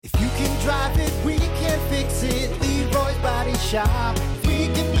drive it, we can fix it. Leroy's Body Shop. We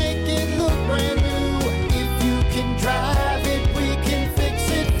can make it look brand new. If you can drive it, we can fix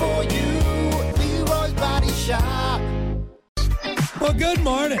it for you. Leroy's Body Shop. Well, good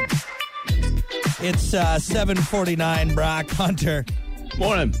morning. It's 7:49, Brock Hunter.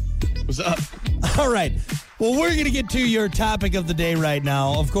 Morning. What's up? All right. Well, we're going to get to your topic of the day right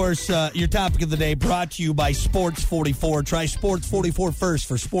now. Of course, your topic of the day brought to you by Sports 44. Try Sports 44 first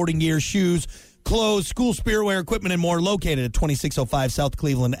for sporting gear, shoes, clothes, school spiritwear, equipment, and more. Located at 2605 South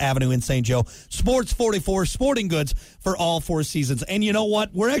Cleveland Avenue in St. Joe. Sports 44, sporting goods for all four seasons. And you know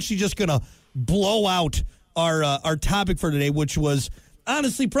what? We're actually just going to blow out our topic for today, which was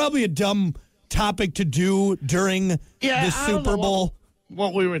honestly probably a dumb topic to do during the Super Bowl.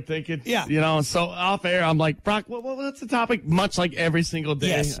 What we were thinking. Yeah. You know, so off air, I'm like, Brock, what's the topic? Much like every single day,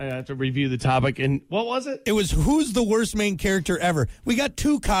 Yes. I have to review the topic. And what was it? It was who's the worst main character ever. We got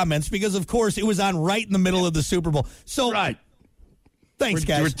two comments because, of course, it was on right in the middle of the Super Bowl. So, Right. Thanks,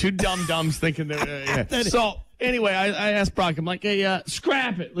 guys. We're two dumb-dumbs thinking that. Yeah. So, anyway, I asked Brock, I'm like, hey,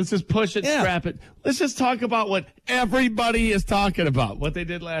 scrap it. Let's just push it, scrap it. Let's just talk about what everybody is talking about, what they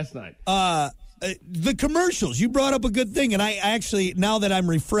did last night. The commercials. You brought up a good thing, and I actually, now that I'm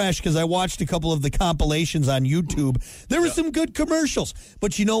refreshed, because I watched a couple of the compilations on YouTube, there were some good commercials.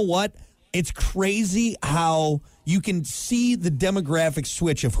 But you know what? It's crazy how you can see the demographic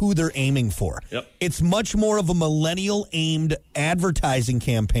switch of who they're aiming for. Yep. It's much more of a millennial-aimed advertising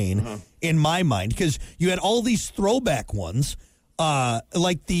campaign in my mind, because you had all these throwback ones,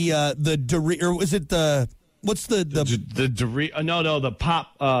 like the or was it the... What's the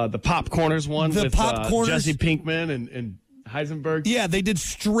Pop Corners one the with Pop Corners. Jesse Pinkman and Heisenberg? Yeah, they did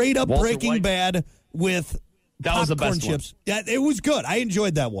straight up Walter Breaking White. Bad with That was the popcorn best one. chips. Yeah, it was good. I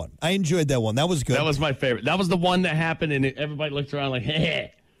enjoyed that one. That was good. That was my favorite. That was the one that happened, and everybody looked around like,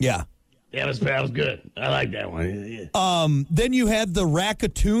 hey. Yeah. That was good. I like that one. Yeah. Then you had the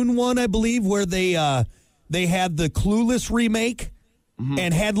Rackatoon one, I believe, where they had the Clueless remake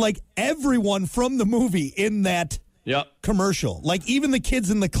and had like everyone from the movie in that commercial. Like even the kids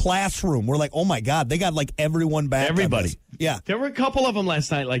in the classroom were like, "Oh my god, they got like everyone back." Everybody. Yeah. There were a couple of them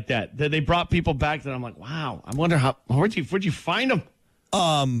last night like that. They brought people back that I'm like, "Wow, I wonder where'd you find them?"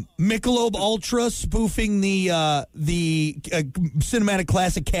 Michelob Ultra spoofing the cinematic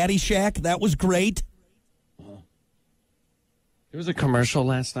classic Caddyshack. That was great. There was a commercial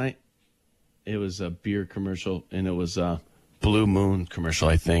last night. It was a beer commercial, and it was a Blue Moon commercial,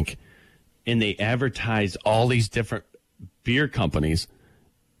 I think. And they advertised all these different beer companies,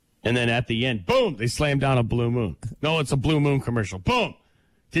 and then at the end, boom, they slammed down a Blue Moon. No, it's a Blue Moon commercial. Boom.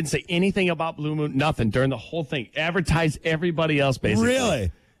 Didn't say anything about Blue Moon, nothing during the whole thing. Advertised everybody else, basically.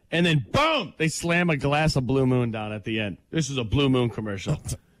 Really? And then, boom, they slam a glass of Blue Moon down at the end. This is a Blue Moon commercial.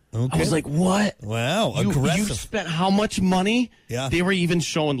 Okay. I was like, what? Wow, You aggressive. spent how much money? Yeah. They were even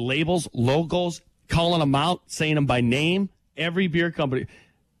showing labels, logos, calling them out, saying them by name. Every beer company.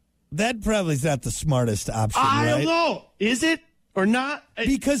 That probably is not the smartest option, I right? don't know. Is it or not?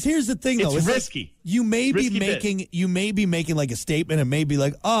 Because here's the thing, though. It's like, risky. you may Risky be making like a statement and maybe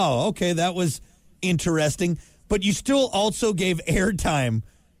like, oh, okay, that was interesting. But you still also gave airtime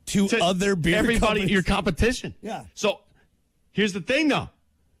to other beer everybody, companies. your competition. Yeah. So here's the thing, though.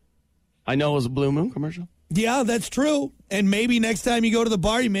 I know it was a Blue Moon commercial. Yeah, that's true. And maybe next time you go to the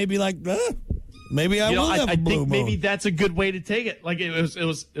bar, you may be like, maybe I will have a Blue think Moon. maybe that's a good way to take it. Like it was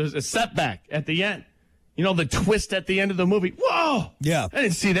a setback at the end. You know, the twist at the end of the movie. Whoa! Yeah. I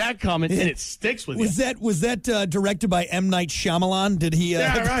didn't see that coming, and it sticks with Was you. Was that directed by M. Night Shyamalan? Did he?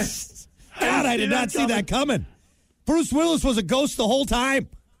 Yeah, right. God, I did not see that coming. Bruce Willis was a ghost the whole time.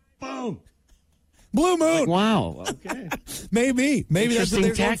 Boom. Blue Moon. Like, wow. Okay. Maybe that's what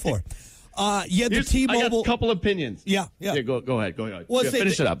they're going for. The T-Mobile. I got a couple opinions. Yeah. Go ahead. Well,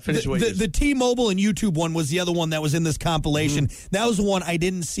 Finish it up. Finish the T-Mobile and YouTube one was the other one that was in this compilation. That was the one I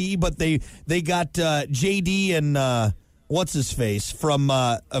didn't see, but they got JD and what's his face from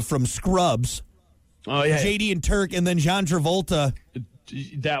Scrubs. Oh yeah, JD and Turk, and then John Travolta.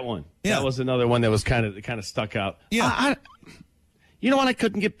 That one. Yeah. That was another one that was kind of stuck out. Yeah. You know what I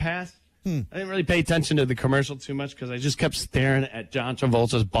couldn't get past? I didn't really pay attention to the commercial too much because I just kept staring at John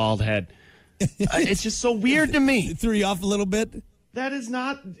Travolta's bald head. It's just so weird to me. It threw you off a little bit? That is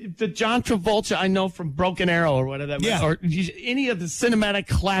not the John Travolta I know from Broken Arrow or whatever that Yeah. or any of the cinematic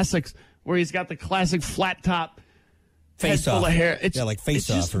classics where he's got the classic flat top Face head full Off. of hair. It's, Like Face it's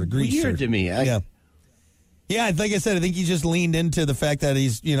Off just or Grease. weird to me. Yeah, like I said, I think he just leaned into the fact that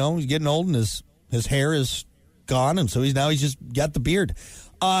he's getting old and his hair is gone, and so he's just got the beard.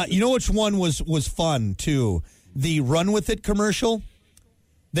 You know which one was fun too? The Run With It commercial.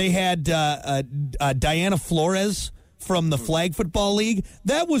 They had Diana Flores from the Flag Football League.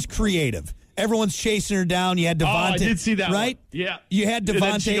 That was creative. Everyone's chasing her down. You had Devontae. Oh, I did see that right? one. Yeah. You had Devontae And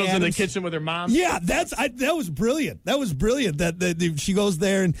then she goes Adams. in the kitchen with her mom. Yeah, that was brilliant. That was brilliant. That she goes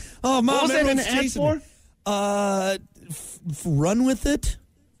there and, oh, Mom, What was that in everyone's the ad chasing for? me. Run with it?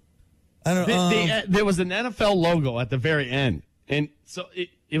 I don't know. There was an NFL logo at the very end. And so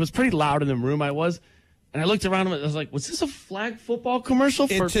it was pretty loud in the room I was. And I looked around and I was like, was this a flag football commercial?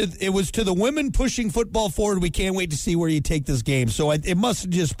 It was to the women pushing football forward. We can't wait to see where you take this game. So it must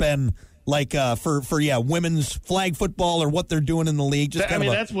have just been like for women's flag football or what they're doing in the league. Just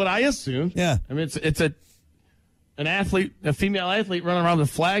that's what I assumed. Yeah. I mean, it's an athlete, a female athlete running around with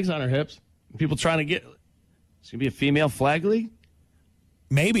flags on her hips. People trying to get, it's going to be a female flag league?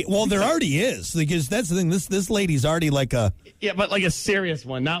 Maybe. Well, there already is, because that's the thing. This lady's already like a... Yeah, but like a serious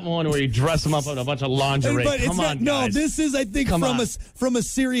one, not one where you dress them up in a bunch of lingerie. But Come on, no, guys. this is, I think, from a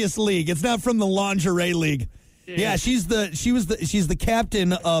serious league. It's not from the lingerie league. Yeah, she's the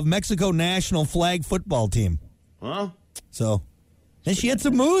captain of Mexico national flag football team. Huh? So, and she had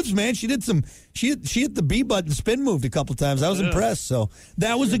some moves, man. She hit the B button spin moved a couple times. I was impressed. So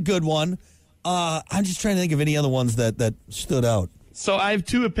that was a good one. I'm just trying to think of any other ones that stood out. So I have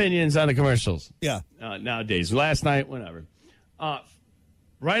two opinions on the commercials. Yeah. Nowadays, last night, whatever.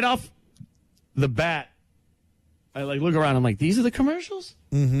 Right off the bat, I look around. I'm like, these are the commercials.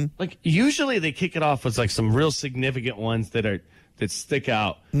 Mm-hmm. Like usually they kick it off with like some real significant ones that stick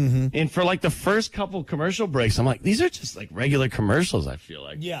out. Mm-hmm. And for like the first couple commercial breaks, I'm like, these are just like regular commercials. I feel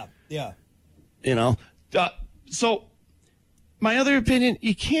like. Yeah. You know. So my other opinion,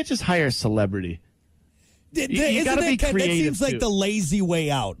 you can't just hire a celebrity. You got to be creative. That seems like too. the lazy way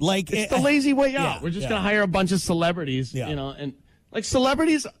out. Like it's the lazy way out. Yeah, We're just going to hire a bunch of celebrities, you know, and like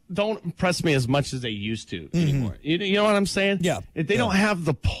celebrities don't impress me as much as they used to anymore. You know what I'm saying? Yeah. They don't have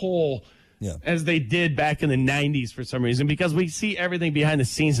the pull as they did back in the 90s for some reason, because we see everything behind the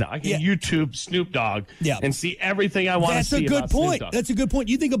scenes now. I can YouTube Snoop Dogg and see everything I want to see about Snoop Dogg. That's a good point.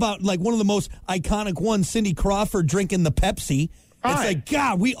 You think about like one of the most iconic ones, Cindy Crawford drinking the Pepsi. It's like,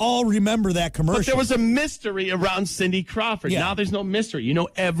 God, we all remember that commercial. But there was a mystery around Cindy Crawford. Yeah. Now there's no mystery. You know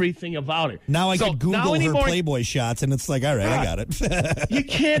everything about her. Now I can Google her Playboy shots, and it's like, all right, I got it. You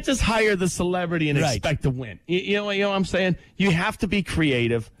can't just hire the celebrity and expect to win. You know what I'm saying? You have to be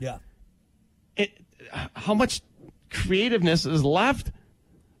creative. Yeah. How much creativeness is left?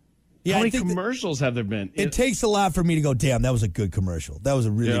 Yeah, How many commercials have there been? It takes a lot for me to go, damn, that was a good commercial. That was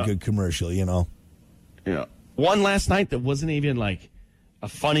a really good commercial, you know? Yeah. One last night that wasn't even like a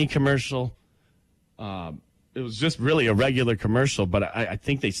funny commercial. It was just really a regular commercial, but I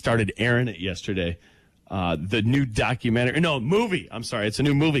think they started airing it yesterday. The new movie. I'm sorry. It's a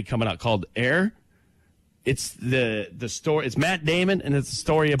new movie coming out called Air. It's the story. It's Matt Damon, and it's a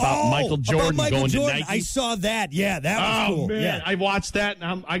story about Michael Jordan going to Nike. I saw that. Yeah, that was cool. Man. Yeah. I watched that,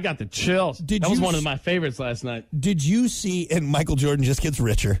 and I got the chills. That was one of my favorites last night. Did you see, and Michael Jordan just gets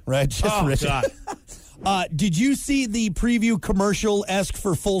richer, right? Just richer. God. Did you see the preview commercial-esque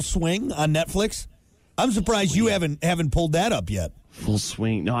for Full Swing on Netflix? I'm surprised you haven't pulled that up yet. Full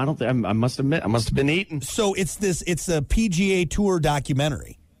Swing? No, I don't think. I must admit, I must have been eating. So it's a PGA Tour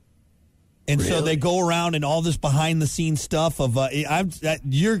documentary, and so they go around and all this behind-the-scenes stuff of. I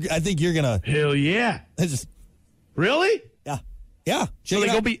think you're gonna. Hell yeah! Really? Yeah. So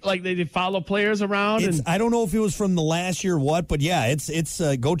they follow players around. I don't know if it was from the last year or what, but yeah, it's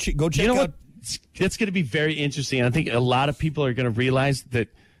go check out. What? It's going to be very interesting. I think a lot of people are going to realize that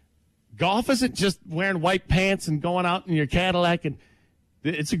golf isn't just wearing white pants and going out in your Cadillac, and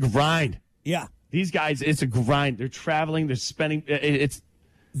it's a grind. Yeah. These guys, it's a grind. They're traveling. They're spending.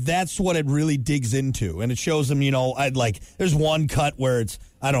 That's what it really digs into, and it shows them. There's one cut where it's,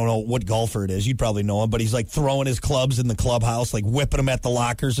 I don't know what golfer it is. You'd probably know him, but he's like throwing his clubs in the clubhouse, like whipping them at the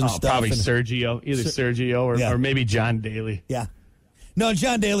lockers and stuff. Probably Sergio, Sergio or maybe John Daly. Yeah. No,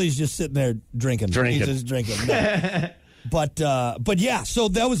 John Daly's just sitting there drinking. He's just drinking. No. But yeah, so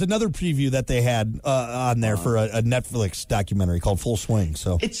that was another preview that they had on there for a Netflix documentary called Full Swing.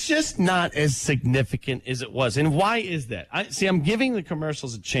 So it's just not as significant as it was. And why is that? I'm giving the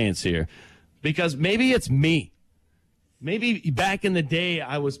commercials a chance here because maybe it's me. Maybe back in the day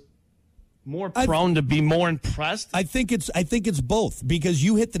I was more prone to be more impressed. I think it's both, because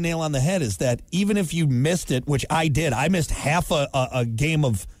you hit the nail on the head. Is that even if you missed it, which I did, I missed half a game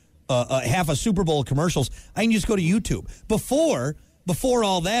of half a Super Bowl commercials. I can just go to YouTube. Before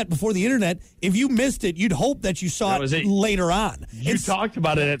all that, before the internet, if you missed it, you'd hope that you saw it later on. You talked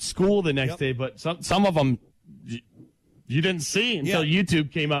about it at school the next day, but some of them you didn't see until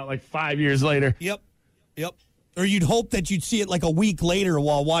YouTube came out like 5 years later. Yep. Or you'd hope that you'd see it like a week later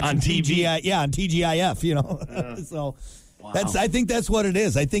while watching On TV? on TGIF, you know. So I think that's what it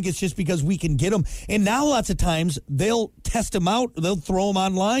is. I think it's just because we can get them. And now lots of times they'll test them out. They'll throw them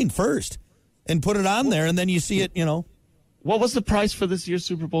online first and put it on there, and then you see it, you know. What was the price for this year's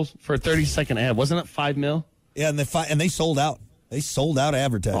Super Bowl for a 30-second ad? Wasn't it $5 million? Yeah, and they sold out. They sold out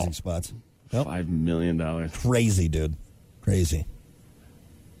advertising spots. Yep. $5 million. Crazy, dude. Crazy.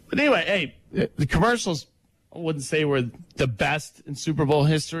 But anyway, hey, the commercials, I wouldn't say were the best in Super Bowl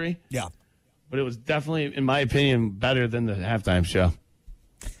history. Yeah. But it was definitely, in my opinion, better than the halftime show.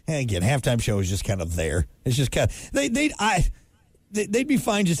 And again, halftime show is just kind of there. It's just kind of they'd be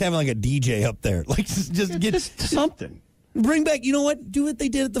fine just having like a DJ up there, like just get something. Bring back, you know what? Do what they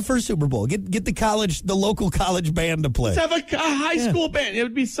did at the first Super Bowl. Get the local college band to play. Let's have a high school band. It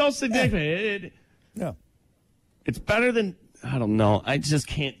would be so significant. Yeah. It's better than, I don't know. I just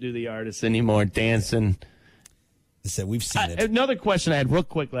can't do the artists anymore dancing. I said we've seen it. Another question I had real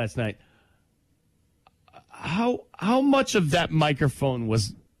quick last night. How much of that microphone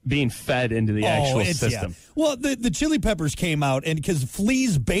was being fed into the actual system? Yeah. Well, the Chili Peppers came out, and because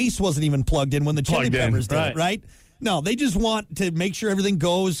Flea's bass wasn't even plugged in when the Chili Peppers did it, right? No, they just want to make sure everything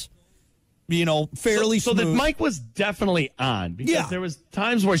goes, you know, fairly smooth. So the mic was definitely on, because there was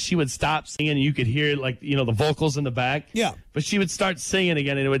times where she would stop singing and you could hear, like, you know, the vocals in the back. Yeah. But she would start singing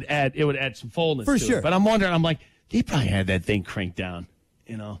again, and it would add some fullness for to sure. it. But I'm wondering, I'm like, they probably had that thing cranked down.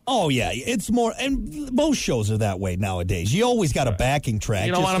 You know? Oh, yeah. It's more, and most shows are that way nowadays. You always got a backing track.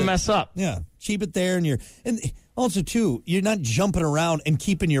 You don't want to mess up. Yeah. Keep it there, and also, too, you're not jumping around and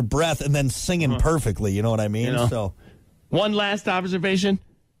keeping your breath and then singing perfectly. You know what I mean? You know? So, one last observation.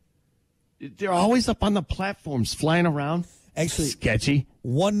 They're always up on the platforms flying around. Actually, sketchy.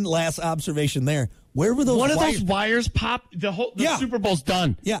 One last observation there. Where were those One of those wires popped? The Super Bowl's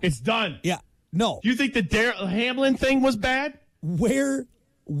done. Yeah. It's done. Yeah. No. Do you think the Darrell Hamlin thing was bad? Where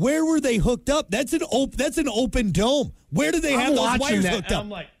were they hooked up? That's an open dome. Where did they have those wires hooked up? I'm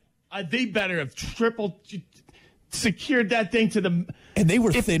like, they better have secured that thing to the. And they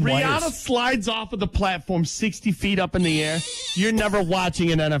were thin wires. If Rihanna slides off of the platform 60 feet up in the air, you're never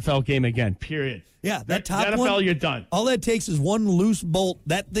watching an NFL game again. Period. Yeah, that top NFL, one, you're done. All that takes is one loose bolt.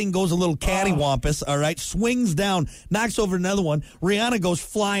 That thing goes a little cattywampus, all right, swings down, knocks over another one. Rihanna goes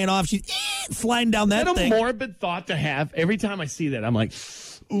flying off. She's sliding down that thing. It's a morbid thought to have. Every time I see that, I'm like,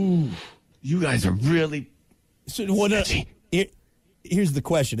 ooh, you guys are really sketchy. Here's the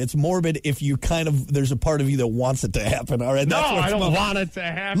question. It's morbid if you there's a part of you that wants it to happen, all right? No, I don't want it to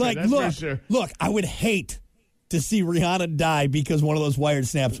happen. Like, that's for sure. Look, I would hate to see Rihanna die because one of those wires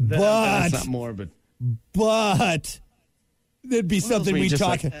snaps. That's not morbid. But it'd be something we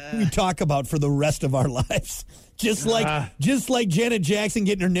talk about for the rest of our lives. Just like Janet Jackson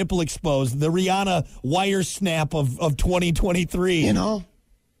getting her nipple exposed, the Rihanna wire snap of 2023. You know,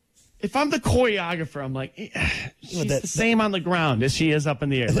 if I'm the choreographer, I'm like, she's the same on the ground as she is up in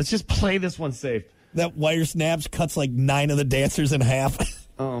the air. Let's just play this one safe. That wire snaps cuts like 9 of the dancers in half.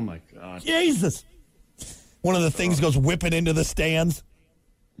 Oh my God. Jesus. One of the things goes whipping into the stands.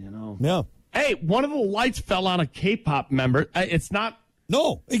 You know. Yeah. Hey, one of the lights fell on a K-pop member. It's not.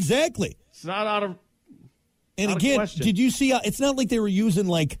 No, exactly. It's not out of. And again, did you see? It's not like they were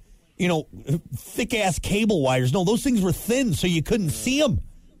using thick ass cable wires. No, those things were thin, so you couldn't see them.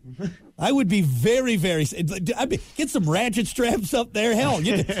 I would be very, very. Get some ratchet straps up there. Hell,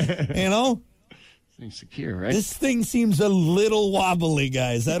 you know. Thing's secure, right? This thing seems a little wobbly,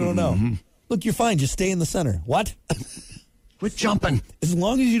 guys. I don't know. Look, you're fine. Just stay in the center. What? Quit jumping. As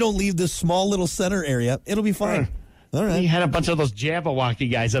long as you don't leave this small little center area, it'll be fine. All right. He had a bunch of those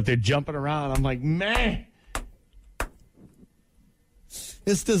Jabberwocky guys up there jumping around. I'm like, man.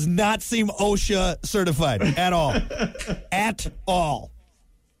 This does not seem OSHA certified at all. At all.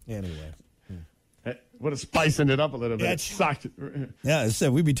 Anyway. Would have spicing it up a little bit. It sucked. Yeah, as I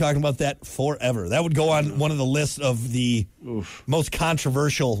said, we'd be talking about that forever. That would go on one of the lists of the most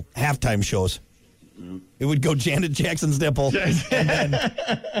controversial halftime shows. It would go Janet Jackson's nipple,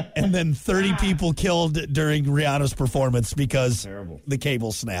 and then 30 people killed during Rihanna's performance because the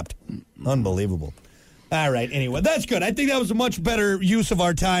cable snapped. Unbelievable. All right, anyway, that's good. I think that was a much better use of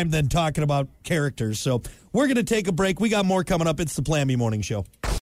our time than talking about characters. So we're going to take a break. We got more coming up. It's the Plan B Morning Show.